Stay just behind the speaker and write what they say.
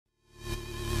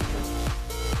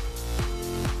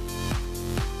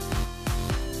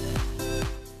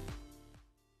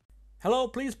Hello,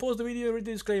 please pause the video, read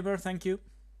the disclaimer, thank you.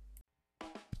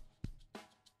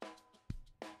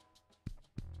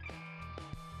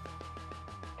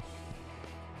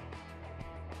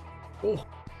 Oh.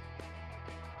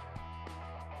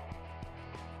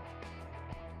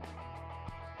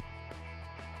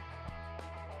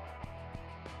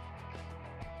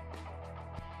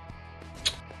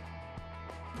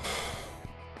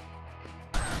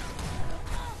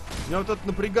 Меня вот это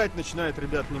напрягать начинает,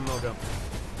 ребят, немного.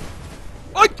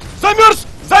 Ой! Замерз!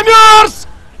 Замерз!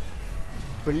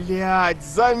 Блять,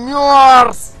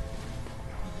 замерз!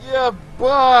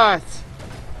 Ебать!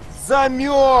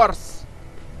 Замерз!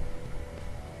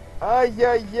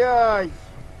 Ай-яй-яй!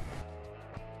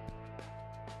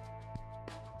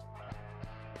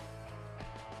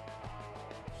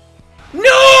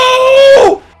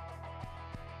 No!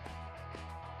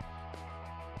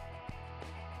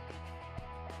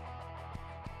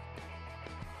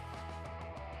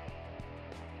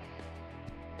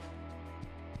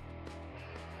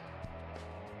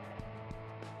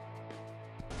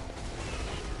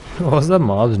 What was that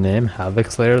mob's name?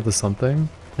 Havoc Slayer the something?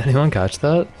 Anyone catch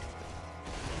that?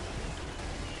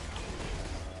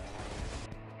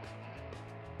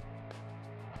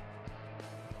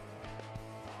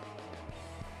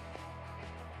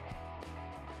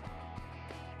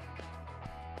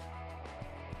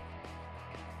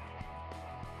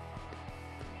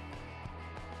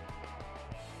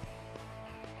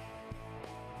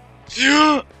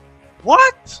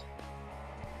 What?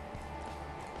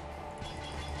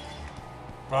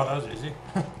 Wow, that was easy.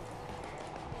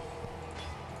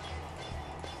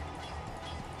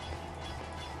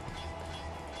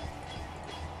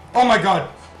 Oh my god!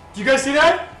 Do you guys see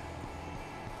that?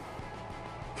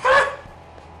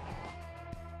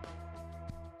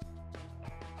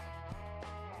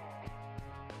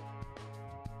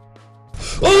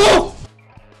 Oh!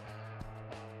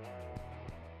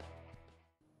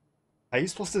 How are you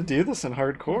supposed to do this in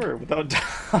hardcore without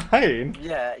dying?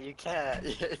 Yeah, you can't.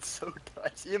 Yeah, it's so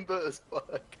nice. Imba as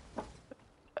fuck.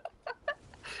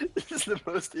 This is the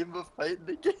most Imba fight in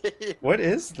the game. What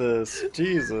is this?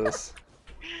 Jesus.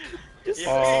 Just,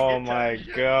 Oh my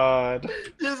god.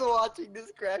 just watching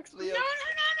this cracks me up.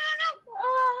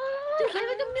 Dude, I have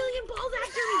like a million balls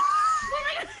after me!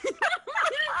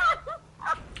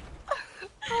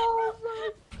 Oh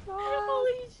my god!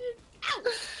 Holy shit! Ow!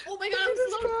 Oh my god, I'm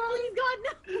slow! Please god,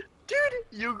 no! Dude,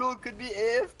 Yugal could be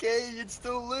AFK, you'd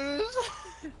still lose.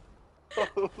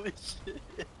 Holy shit.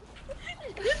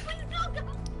 Please no, go!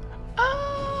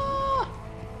 Ah!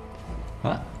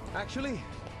 What? Actually,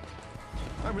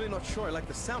 I'm really not sure I like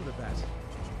the sound of that.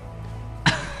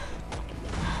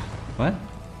 What?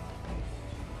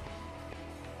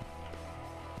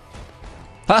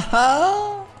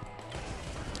 Haha!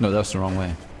 No, that was the wrong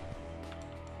way.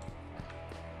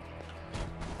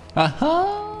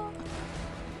 Haha!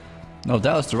 No,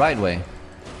 that was the right way.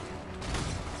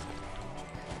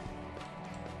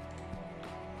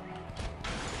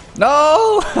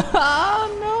 No!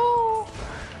 No!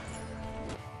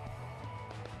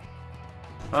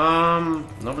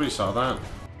 Nobody saw that.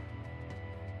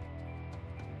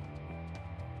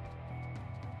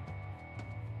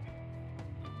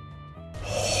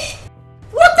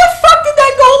 What the fuck did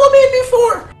that golem hit me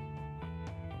for?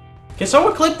 Can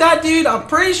someone clip that, dude? I'm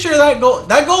pretty sure that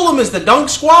golem is the dunk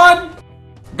squad.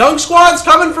 Dunk squad's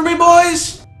coming for me,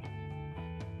 boys.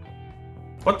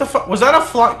 What the fuck? Was that a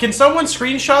fly? Can someone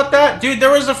screenshot that? Dude,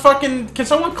 there was a fucking... Can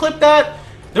someone clip that?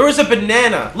 There was a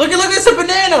banana. Look, it's a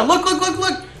banana. Look.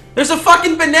 There's a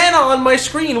fucking banana on my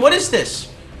screen. What is this?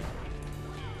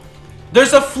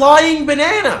 There's a flying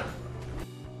banana.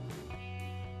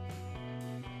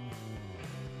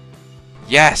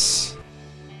 Yes!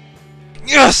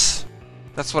 Yes!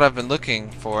 That's what I've been looking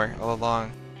for all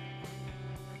along.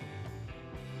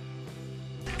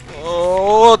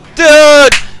 Oh,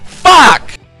 dude!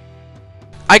 Fuck!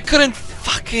 I couldn't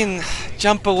fucking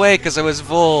jump away because I was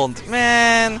vulned.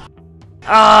 Man!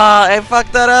 Ah, I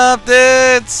fucked that up,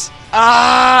 dudes!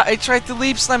 Ah, I tried to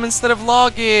leap slam instead of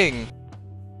logging.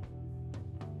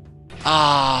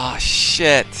 Ah,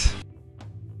 shit.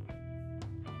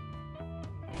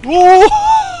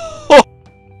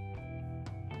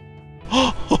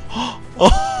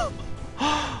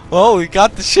 Oh, we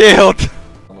got the shield.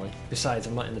 Besides,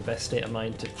 I'm not in the best state of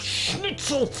mind to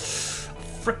schnitzel. I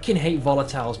freaking hate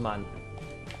volatiles, man.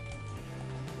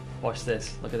 Watch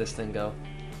this. Look at this thing go.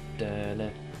 Let's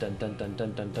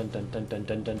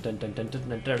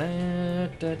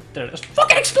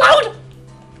fucking explode!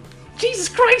 Jesus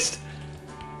Christ!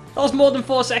 That was more than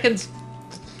 4 seconds.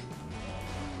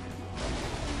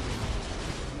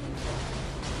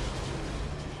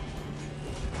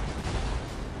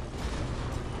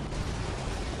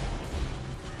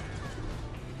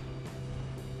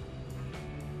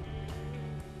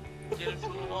 Get him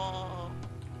to the wall.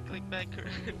 Click that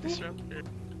disruptor.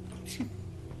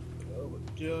 Oh my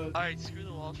god. Alright, screw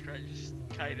the wall strat, just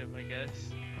kite him, I guess.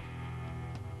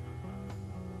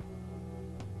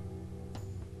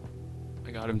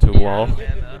 I got him to a wall.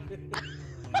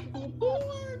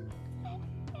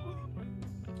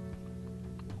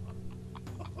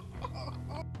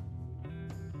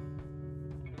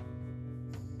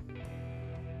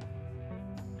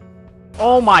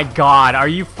 Oh my god, are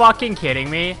you fucking kidding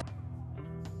me?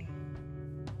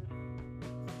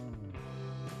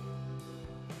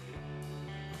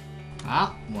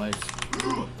 A, moje.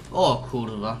 O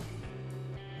kurwa.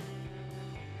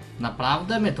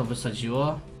 Naprawdę mnie to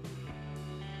wysadziło?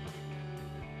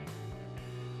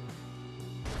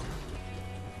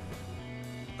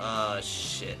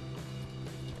 Shit.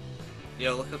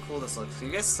 Yo, look how cool this looks. Can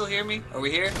you guys still hear me? Are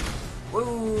we here?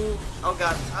 Woo! Oh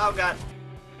god, oh god.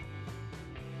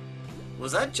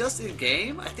 Was that just in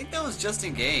game? I think that was just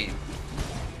in game.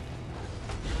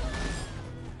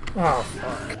 Oh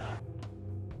fuck.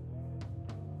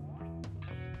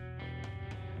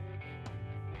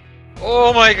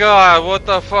 Oh my god, what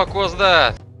the fuck was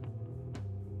that?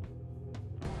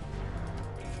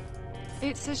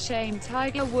 It's a shame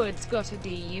Tiger Woods got a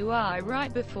DUI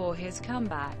right before his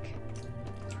comeback.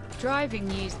 Driving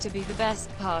used to be the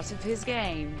best part of his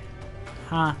game.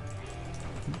 Huh.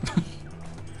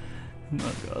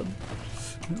 Oh god.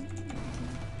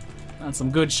 That's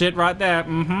some good shit right there.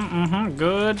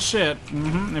 Good shit.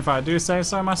 If I do say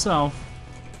so myself.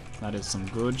 That is some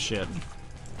good shit.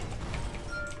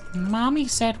 Mommy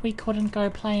said we couldn't go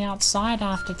play outside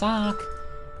after dark.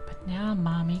 But now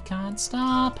Mommy can't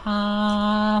stop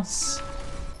us.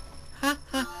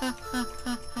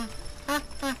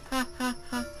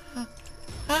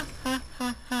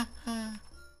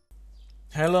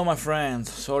 Hello my friends,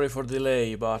 sorry for the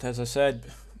delay, but as I said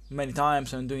many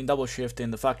times, I'm doing double shift in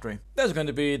the factory. There's going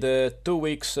to be the 2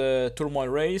 weeks turmoil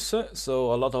race,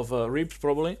 so a lot of rips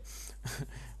probably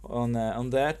on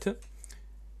that.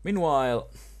 Meanwhile,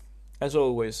 as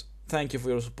always, thank you for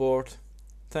your support,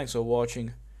 thanks for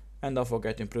watching, and don't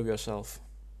forget to improve yourself.